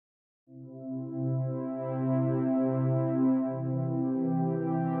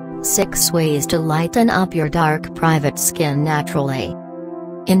6 Ways to Lighten Up Your Dark Private Skin Naturally.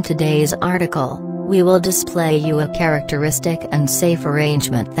 In today's article, we will display you a characteristic and safe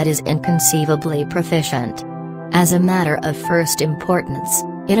arrangement that is inconceivably proficient. As a matter of first importance,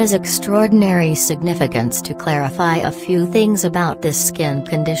 it is extraordinary significance to clarify a few things about this skin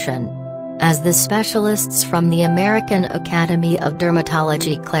condition. As the specialists from the American Academy of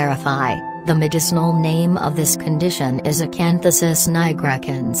Dermatology clarify, the medicinal name of this condition is Acanthosis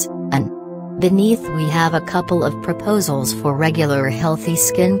nigricans, and beneath we have a couple of proposals for regular healthy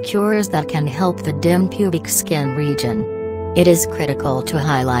skin cures that can help the dim pubic skin region. It is critical to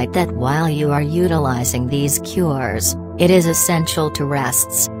highlight that while you are utilizing these cures, it is essential to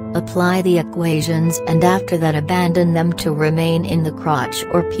rests, apply the equations and after that abandon them to remain in the crotch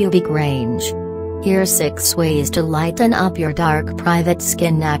or pubic range. Here's 6 ways to lighten up your dark private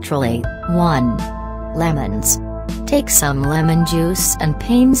skin naturally. 1. Lemons. Take some lemon juice and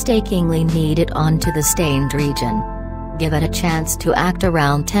painstakingly knead it onto the stained region. Give it a chance to act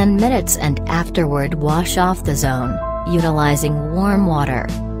around 10 minutes and afterward wash off the zone, utilizing warm water.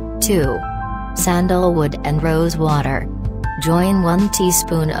 2. Sandalwood and rose water. Join 1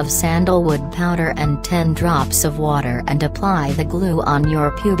 teaspoon of sandalwood powder and 10 drops of water and apply the glue on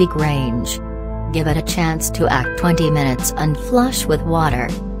your pubic range. Give it a chance to act 20 minutes and flush with water.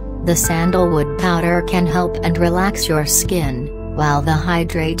 The sandalwood powder can help and relax your skin, while the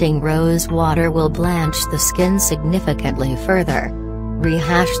hydrating rose water will blanch the skin significantly further.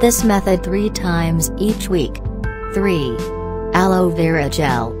 Rehash this method 3 times each week. 3. Aloe vera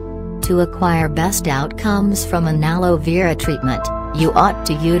gel. To acquire best outcomes from an aloe vera treatment, you ought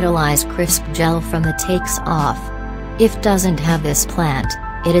to utilize crisp gel from the takes off. If doesn't have this plant,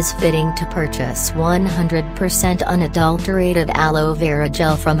 it is fitting to purchase 100% unadulterated aloe vera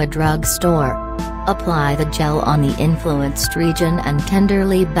gel from a drugstore. Apply the gel on the influenced region and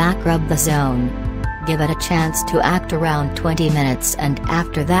tenderly back-rub the zone. Give it a chance to act around 20 minutes and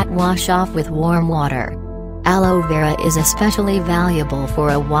after that wash off with warm water. Aloe vera is especially valuable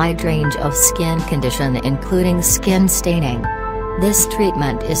for a wide range of skin condition including skin staining. This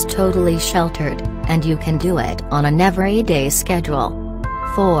treatment is totally sheltered, and you can do it on an everyday schedule.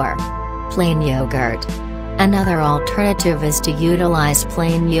 4. Plain yogurt. Another alternative is to utilize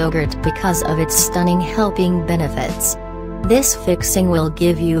plain yogurt because of its stunning helping benefits. This fixing will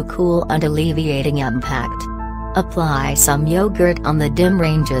give you cool and alleviating impact. Apply some yogurt on the dim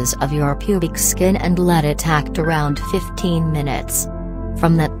ranges of your pubic skin and let it act around 15 minutes.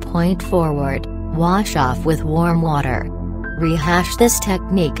 From that point forward, wash off with warm water. Rehash this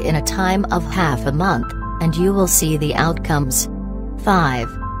technique in a time of half a month, and you will see the outcomes. 5.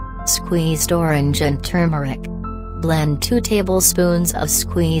 Squeezed orange and turmeric. Blend 2 tablespoons of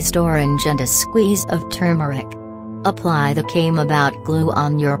squeezed orange and a squeeze of turmeric. Apply the came about glue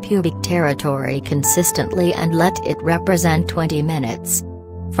on your pubic territory consistently and let it represent 20 minutes.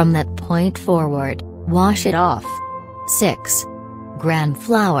 From that point forward, wash it off. 6. Gram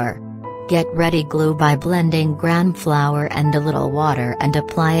flour. Get ready glue by blending gram flour and a little water and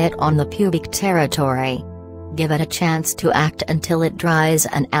apply it on the pubic territory. Give it a chance to act until it dries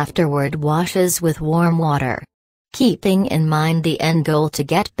and afterward washes with warm water. Keeping in mind the end goal to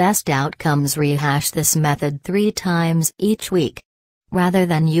get best outcomes, rehash this method 3 times each week. Rather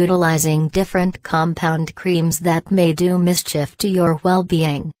than utilizing different compound creams that may do mischief to your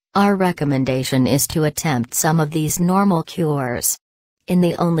well-being, our recommendation is to attempt some of these normal cures. In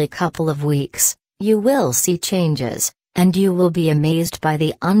the only couple of weeks, you will see changes, and you will be amazed by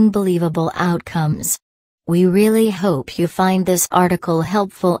the unbelievable outcomes. We really hope you find this article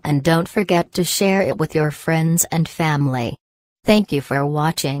helpful and don't forget to share it with your friends and family. Thank you for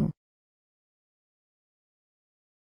watching.